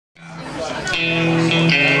I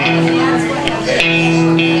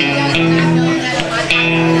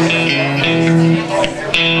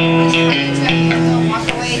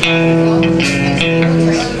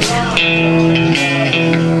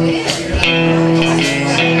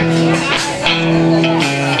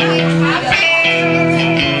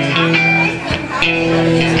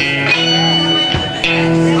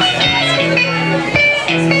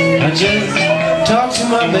just talked to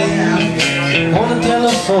my baby on the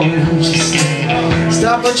telephone. She said,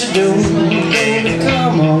 stop what you're doing, baby,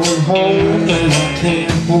 come on home. And I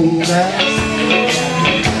can't hold out,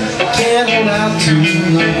 can't hold out too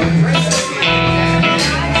long.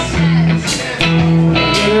 I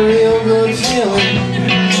get a real good feeling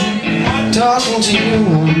talking to you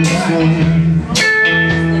on the phone.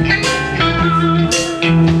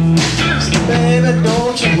 So baby,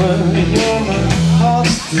 don't you worry, you're my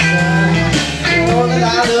heart's desire. You know that I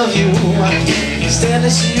love you, I can't stand to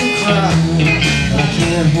see you cry. I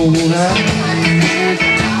can't hold out,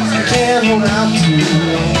 I can't hold out too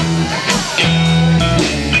long.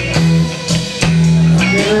 I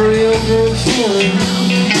get a real good feeling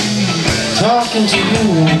talking to you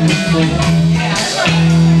on the phone.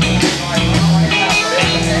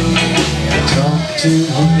 Talk to me,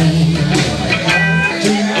 baby. Talk to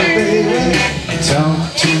me, baby. Talk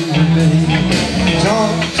to me, baby.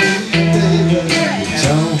 Talk to me, baby.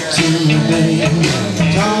 Talk to me, baby.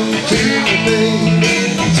 Talk to me, baby.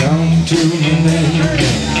 Talk to me, baby.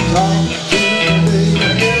 I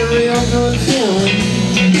get a real good feeling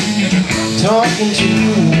talking to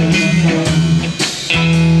you.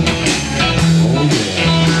 Oh yeah.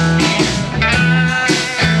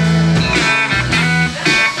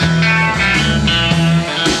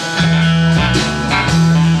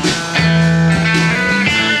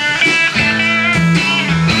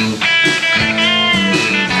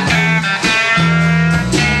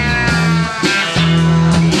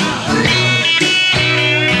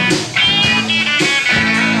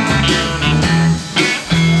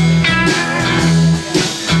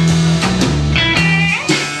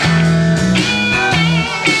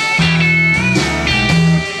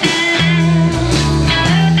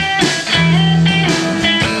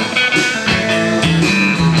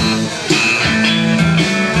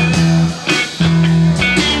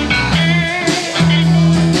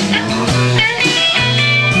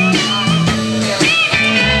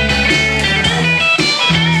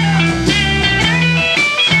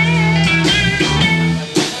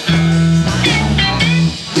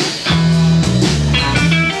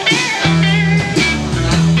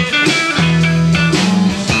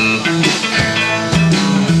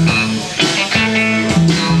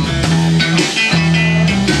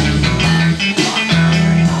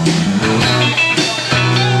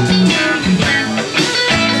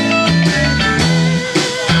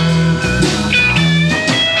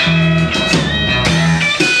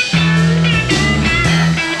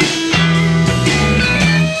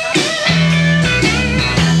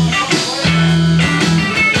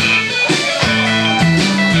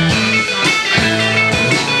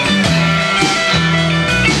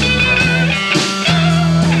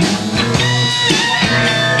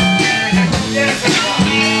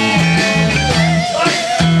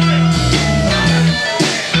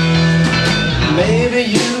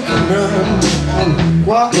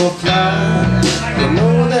 Walk or fly, you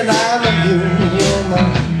know that I love you. You're my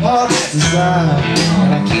heart's desire,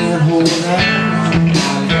 and I can't hold out,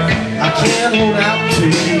 I can't hold out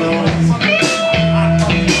too long.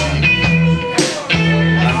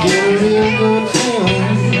 I get a real good feeling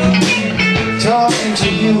talking to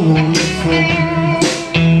you on the phone.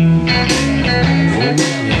 Oh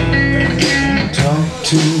yeah, talk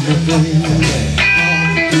to me, baby.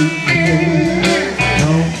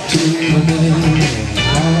 Talk to me, baby.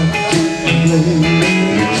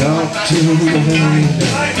 Talk to me, baby. Talk to me,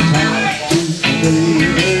 baby.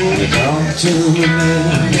 Talk to me,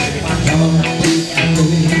 baby.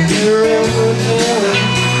 Get a real good feeling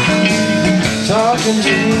talking to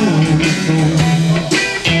you on the phone.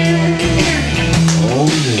 Oh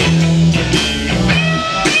yeah.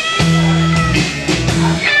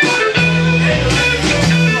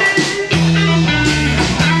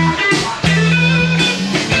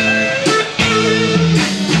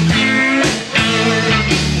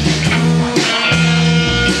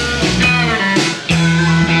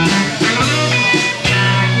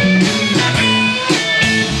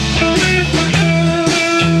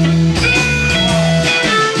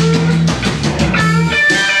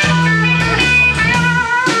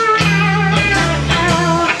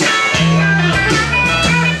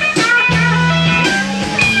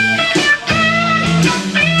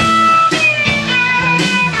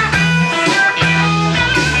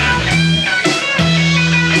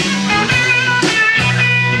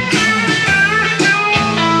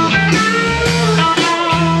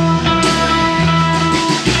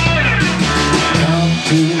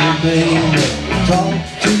 baby. Talk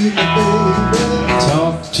to me, baby.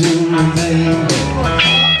 Talk to me, baby.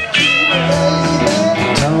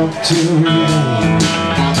 Talk to me, baby.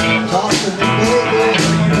 Talk to me, baby.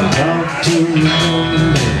 Talk to me,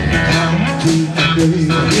 baby. Talk to me, baby.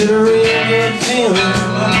 I get a real good feeling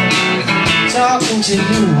talking to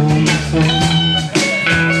you on the phone.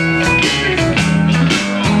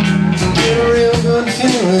 Get a real good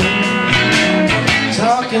feeling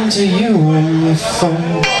talking to you on the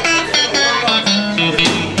phone.